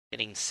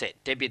Getting set.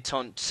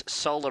 Debutante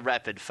Solar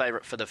Rapid,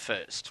 favourite for the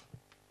first.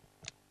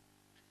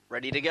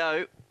 Ready to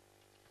go.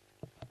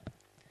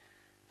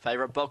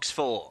 Favourite box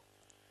 4.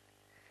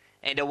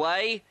 And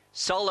away.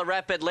 Solar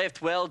Rapid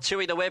left well.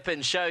 Chewy the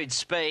Weapon showed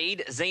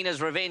speed.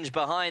 Zena's Revenge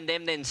behind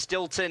them. Then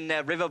Stilton,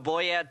 River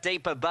Boy out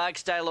deeper.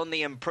 Barksdale on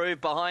the improve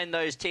behind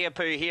those.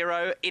 Teapu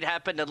Hero. It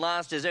happened and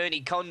last is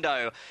Ernie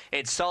Kondo.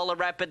 It's Solar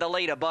Rapid the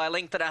leader by a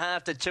length and a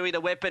half to Chewy the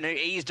Weapon, who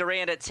eased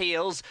around its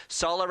heels.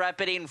 Solar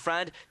Rapid in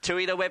front.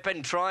 Chewy the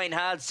Weapon trying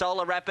hard.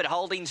 Solar Rapid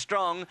holding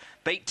strong.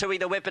 Beat Chewy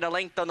the Weapon a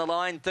length on the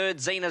line.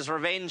 Third, Zena's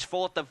Revenge.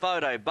 Fourth, the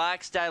photo.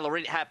 Barksdale or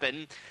It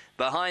Happened.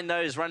 Behind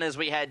those runners,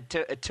 we had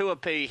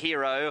Teapu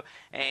Hero,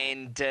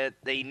 and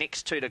the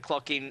next two to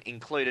clock in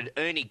included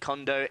Ernie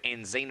Kondo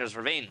and Zena's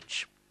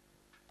Revenge.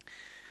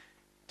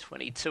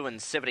 22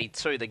 and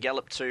 72, the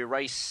gallop to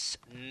race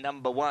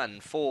number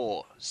 1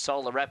 for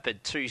Solar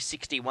Rapid,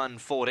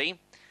 261.40.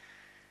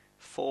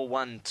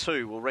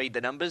 412, we'll read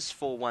the numbers,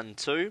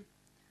 412.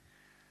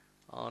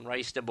 On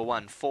race number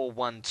 1,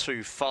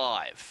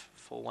 4125.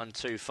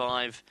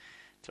 4125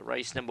 to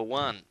race number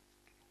 1.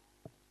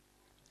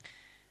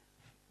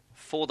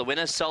 For the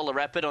winner, Solar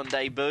Rapid on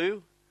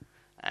debut.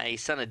 A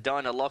son of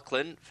Dinah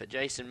Lachlan for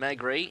Jason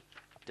Magri,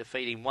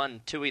 defeating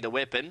 1, Tui the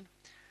Weapon,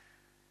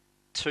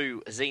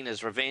 2,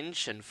 Zena's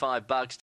Revenge, and 5 Bucks.